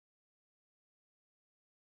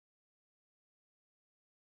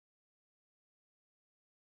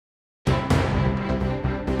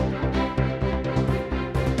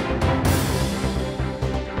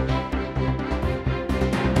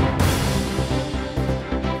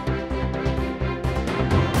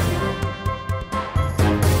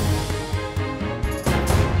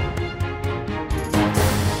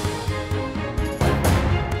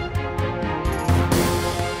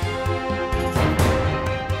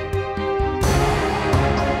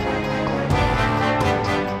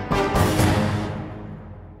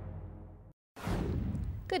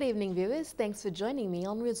Good evening, viewers. Thanks for joining me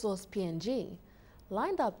on Resource PNG.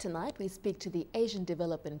 Lined up tonight, we speak to the Asian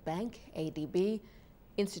Development Bank, ADB,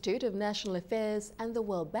 Institute of National Affairs and the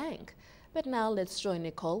World Bank. But now let's join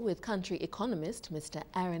Nicole with country economist Mr.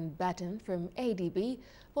 Aaron Batten from ADB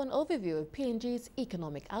for an overview of PNG's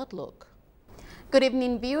economic outlook. Good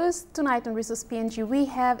evening, viewers. Tonight on Resource PNG, we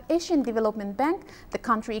have Asian Development Bank, the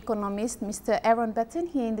country economist Mr. Aaron Batten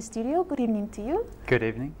here in the studio. Good evening to you. Good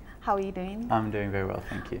evening. How are you doing? I'm doing very well,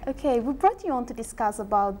 thank you. Okay, we brought you on to discuss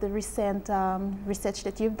about the recent research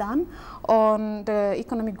that you've done on the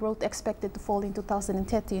economic growth expected to fall in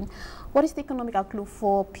 2013. What is the economic outlook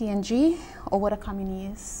for PNG over the coming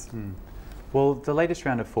years? Well, the latest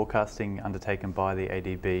round of forecasting undertaken by the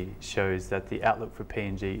ADB shows that the outlook for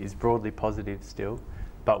PNG is broadly positive still,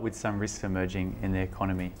 but with some risks emerging in the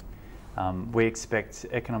economy. We expect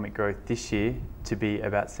economic growth this year to be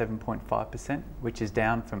about 7.5%, which is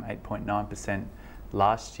down from 8.9%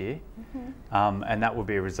 last year. And that will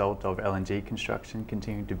be a result of LNG construction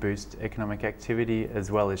continuing to boost economic activity,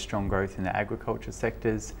 as well as strong growth in the agriculture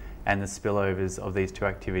sectors and the spillovers of these two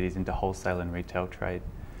activities into wholesale and retail trade.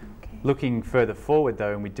 Looking further forward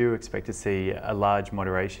though, and we do expect to see a large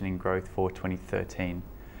moderation in growth for 2013.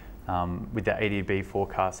 With the ADB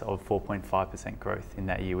forecast of 4.5% growth in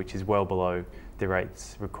that year, which is well below the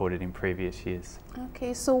rates recorded in previous years.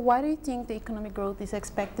 Okay, so why do you think the economic growth is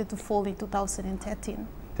expected to fall in 2013?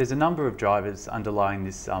 There's a number of drivers underlying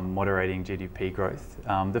this moderating GDP growth.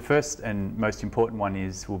 The first and most important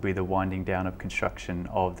one will be the winding down of construction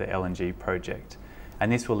of the LNG project. And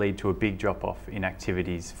this will lead to a big drop-off in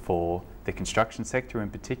activities for the construction sector in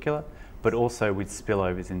particular, but also with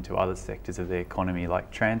spillovers into other sectors of the economy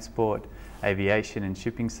like transport, aviation and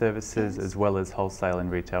shipping services, as well as wholesale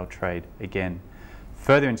and retail trade again.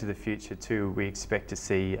 Further into the future too, we expect to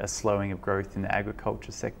see a slowing of growth in the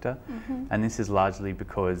agriculture sector, and this is largely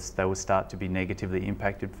because they will start to be negatively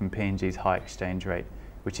impacted from PNG's high exchange rate,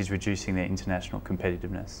 which is reducing their international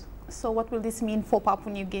competitiveness. So what will this mean for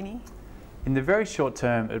Papua New Guinea? In the very short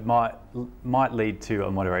term, it might lead to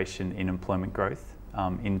a moderation in employment growth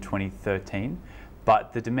in 2013,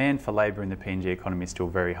 but the demand for labour in the PNG economy is still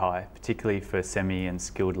very high, particularly for semi and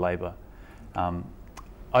skilled labour.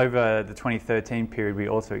 Over the 2013 period, we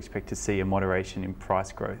also expect to see a moderation in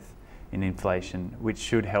price growth in inflation, which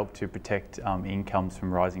should help to protect incomes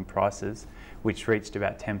from rising prices, which reached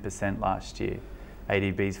about 10% last year.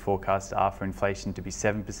 ADB's forecasts are for inflation to be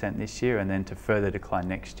 7% this year and then to further decline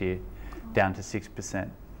next year, down to 6%.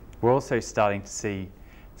 We're also starting to see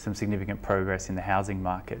some significant progress in the housing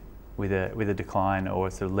market with a decline or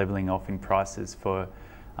sort of levelling off in prices for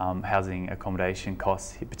housing accommodation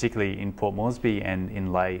costs, particularly in Port Moresby and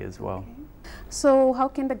in Lae as well. So how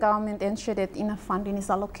can the government ensure that enough funding is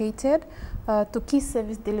allocated to key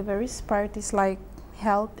service deliveries, priorities like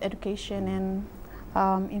health, education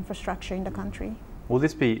and infrastructure in the country? Well,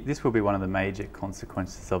 this will be one of the major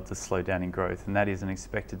consequences of the slowdown in growth, and that is an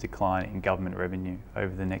expected decline in government revenue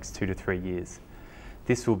over the next 2 to 3 years.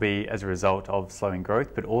 This will be as a result of slowing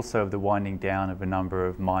growth, but also of the winding down of a number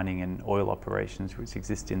of mining and oil operations which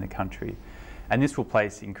exist in the country. And this will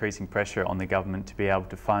place increasing pressure on the government to be able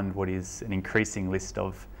to fund what is an increasing list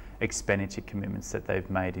of expenditure commitments that they've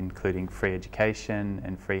made, including free education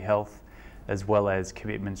and free health, as well as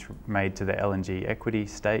commitments made to the LNG equity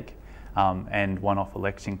stake, and one-off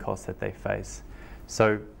election costs that they face.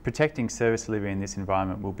 So protecting service delivery in this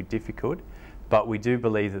environment will be difficult, but we do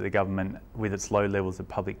believe that the government, with its low levels of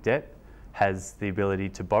public debt, has the ability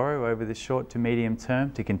to borrow over the short to medium term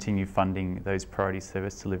to continue funding those priority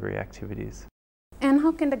service delivery activities. And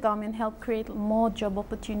how can the government help create more job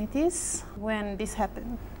opportunities when this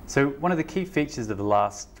happens? So one of the key features of the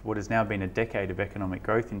last, what has now been a decade of economic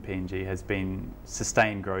growth in PNG, has been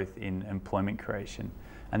sustained growth in employment creation.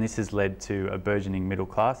 And this has led to a burgeoning middle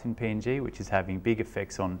class in PNG, which is having big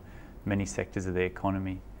effects on many sectors of the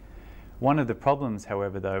economy. One of the problems,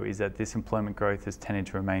 however, though, is that this employment growth has tended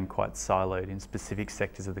to remain quite siloed in specific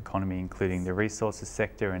sectors of the economy, including the resources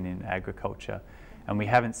sector and in agriculture. And we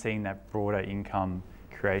haven't seen that broader income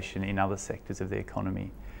creation in other sectors of the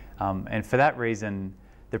economy. And for that reason,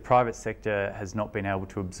 the private sector has not been able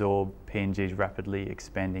to absorb PNG's rapidly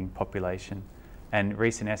expanding population. And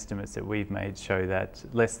recent estimates that we've made show that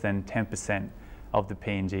less than 10% of the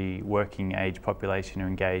PNG working age population are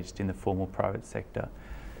engaged in the formal private sector.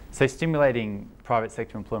 So stimulating private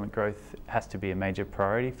sector employment growth has to be a major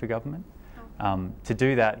priority for government. To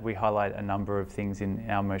do that, we highlight a number of things in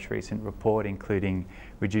our most recent report, including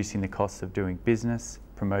reducing the costs of doing business,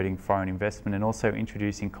 promoting foreign investment, and also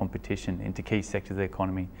introducing competition into key sectors of the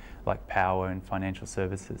economy like power and financial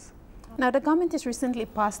services. Now, the government has recently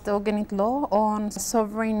passed the organic law on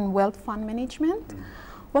sovereign wealth fund management.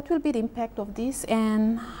 What will be the impact of this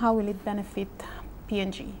and how will it benefit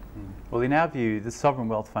PNG? Well, in our view, the sovereign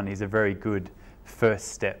wealth fund is a very good first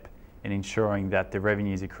step in ensuring that the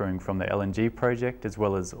revenues accruing from the LNG project, as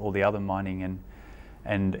well as all the other mining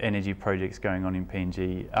and energy projects going on in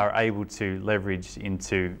PNG, are able to leverage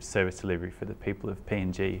into service delivery for the people of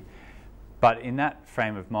PNG. But in that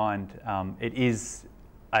frame of mind, it is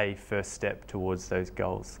a first step towards those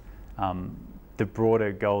goals. The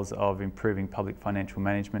broader goals of improving public financial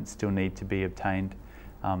management still need to be obtained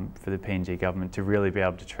for the PNG government to really be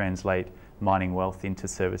able to translate mining wealth into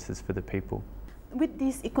services for the people. With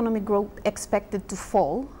this economic growth expected to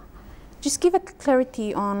fall, just give a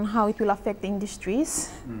clarity on how it will affect the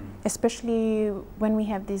industries, especially when we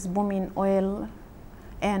have this boom in oil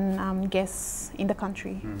and gas in the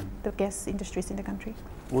country, the gas industries in the country.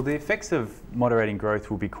 Well, the effects of moderating growth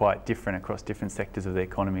will be quite different across different sectors of the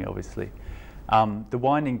economy, obviously. The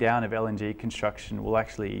winding down of LNG construction will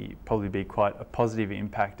actually probably be quite a positive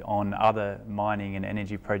impact on other mining and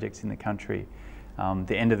energy projects in the country.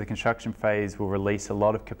 The end of the construction phase will release a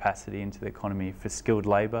lot of capacity into the economy for skilled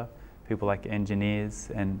labour. People like engineers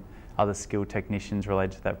and other skilled technicians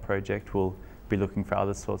related to that project will be looking for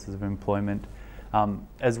other sources of employment,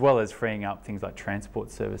 as well as freeing up things like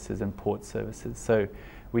transport services and port services. So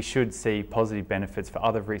we should see positive benefits for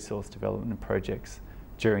other resource development projects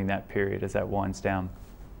during that period as that winds down.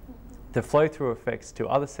 The flow-through effects to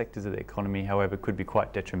other sectors of the economy, however, could be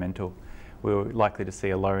quite detrimental. We're likely to see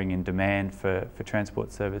a lowering in demand for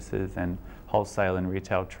transport services and wholesale and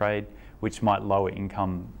retail trade, which might lower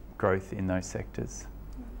income growth in those sectors.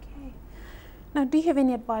 Okay. Now, do you have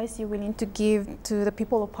any advice you're willing to give to the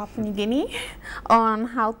people of Papua New Guinea on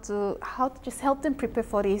how to just help them prepare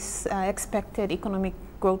for this expected economic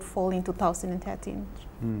growth fall in 2013?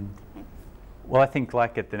 Well, I think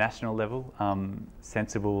like at the national level,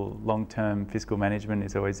 sensible long-term fiscal management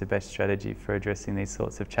is always the best strategy for addressing these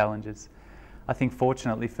sorts of challenges. I think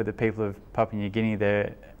fortunately for the people of Papua New Guinea,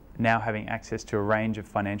 they're now having access to a range of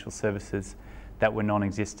financial services that were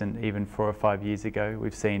non-existent even 4 or 5 years ago.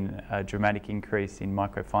 We've seen a dramatic increase in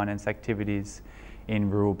microfinance activities, in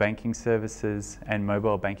rural banking services and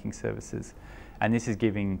mobile banking services. And this is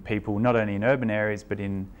giving people, not only in urban areas, but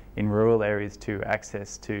in rural areas too,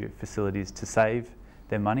 access to facilities to save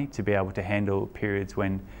their money, to be able to handle periods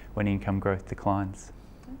when income growth declines.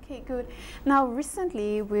 Okay, good. Now,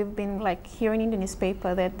 recently we've been hearing in the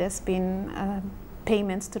newspaper that there's been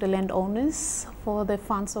payments to the landowners for the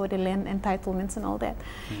funds or the land entitlements and all that.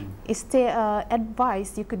 Is there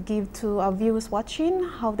advice you could give to our viewers watching,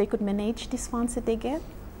 how they could manage these funds that they get?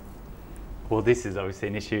 Well, this is obviously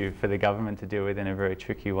an issue for the government to deal with, and a very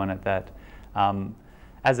tricky one at that.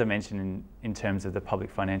 As I mentioned in terms of the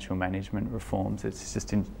public financial management reforms, it's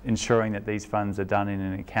just ensuring that these funds are done in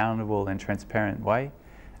an accountable and transparent way,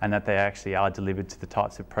 and that they actually are delivered to the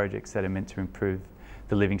types of projects that are meant to improve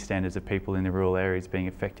the living standards of people in the rural areas being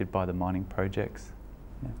affected by the mining projects.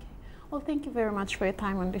 Yeah. Okay. Well, thank you very much for your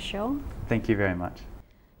time on the show. Thank you very much.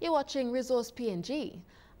 You're watching Resource PNG.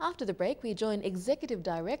 After the break, we join Executive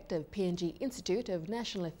Director of PNG Institute of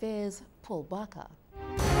National Affairs, Paul Barker.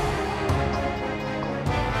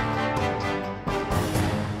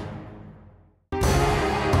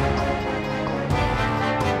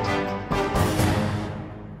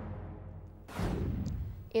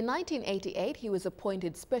 In 1988, he was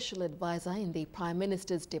appointed Special Advisor in the Prime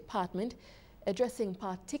Minister's Department, addressing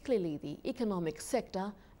particularly the economic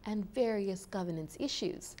sector and various governance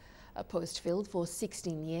issues, a post filled for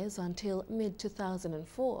 16 years until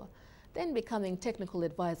mid-2004, then becoming Technical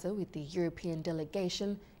Advisor with the European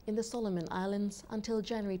Delegation in the Solomon Islands until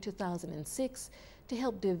January 2006 to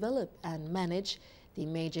help develop and manage the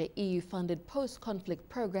major EU-funded post-conflict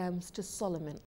programs to Solomon